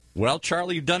Well,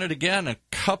 Charlie, you've done it again. A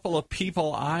couple of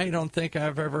people I don't think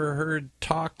I've ever heard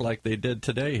talk like they did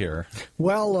today here.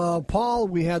 Well, Paul,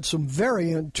 we had two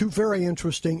very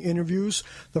interesting interviews.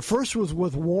 The first was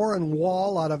with Warren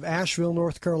Wall out of Asheville,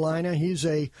 North Carolina. He's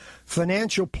a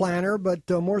financial planner, but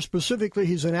more specifically,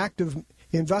 he's an active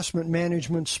investment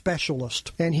management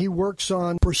specialist, and he works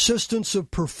on persistence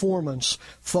of performance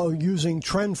using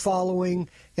trend following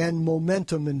and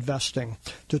momentum investing,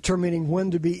 determining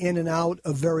when to be in and out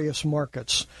of various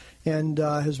markets, and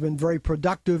has been very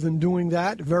productive in doing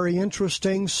that. Very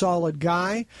interesting, solid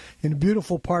guy in a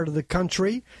beautiful part of the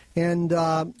country, and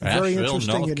very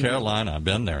interesting North interview. Carolina. I've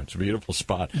been there. It's a beautiful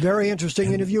spot. Very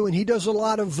interesting interview, and he does a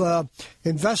lot of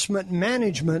investment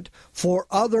management for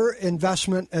other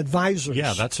investment advisors.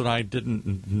 Yeah, that's what I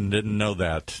didn't know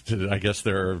that. I guess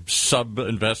there are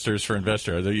sub-investors for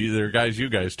investors. There are guys you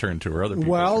guys turn to or other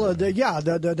people. Well,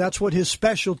 that's what his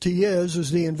specialty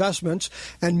is the investments,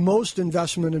 and most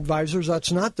investment advisors,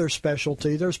 that's not their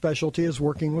specialty. Their specialty is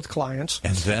working with clients.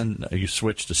 And then you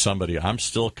switch to somebody. I'm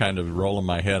still kind of rolling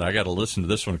my head. I got to listen to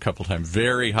this one a couple times.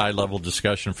 Very high-level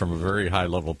discussion from a very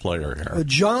high-level player here.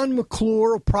 John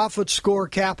McClure, Profit Score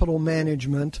Capital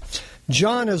Management.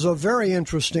 John is a very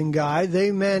interesting guy. They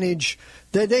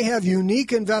have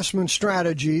unique investment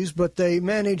strategies, but they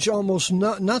manage almost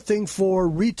nothing for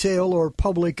retail or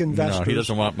public investors. No, he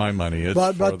doesn't want my money.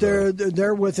 But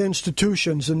they're with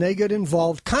institutions, and they get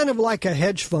involved, kind of like a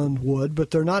hedge fund would,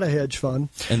 but they're not a hedge fund.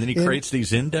 And then he creates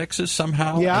these indexes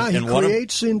somehow? Yeah, he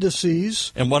creates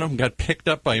indices. And one of them got picked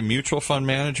up by a mutual fund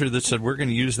manager that said, we're going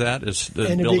to use that as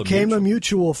and it became a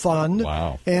mutual fund.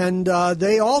 Wow. And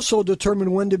they also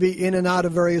determine when to be in and out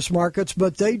of various markets,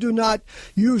 but they do not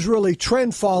use really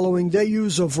trend following. They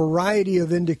use a variety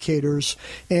of indicators,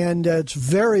 and it's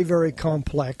very, very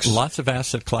complex. Lots of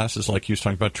asset classes, like you was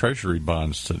talking about, treasury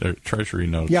bonds, treasury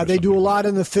notes. Yeah, they do a lot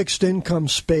in the fixed income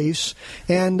space,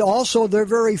 and also they're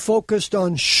very focused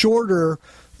on shorter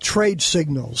trade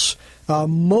signals.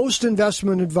 Most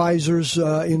investment advisors,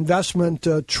 investments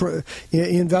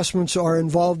are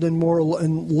involved in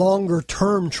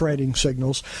longer-term trading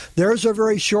signals. Theirs are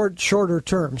very shorter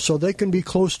term, so they can be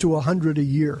close to 100 a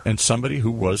year. And somebody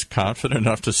who was confident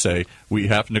enough to say, we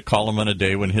happened to call him on a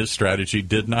day when his strategy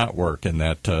did not work in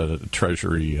that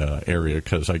Treasury area,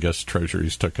 because I guess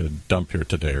Treasuries took a dump here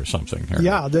today or something.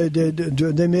 Yeah, they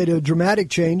made a dramatic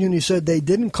change, and he said they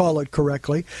didn't call it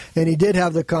correctly, and he did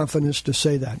have the confidence to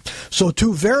say that. So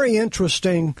two very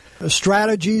interesting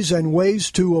strategies and ways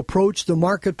to approach the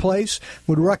marketplace.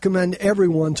 Would recommend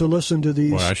everyone to listen to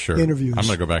these interviews. I'm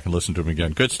going to go back and listen to them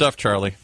again. Good stuff, Charlie.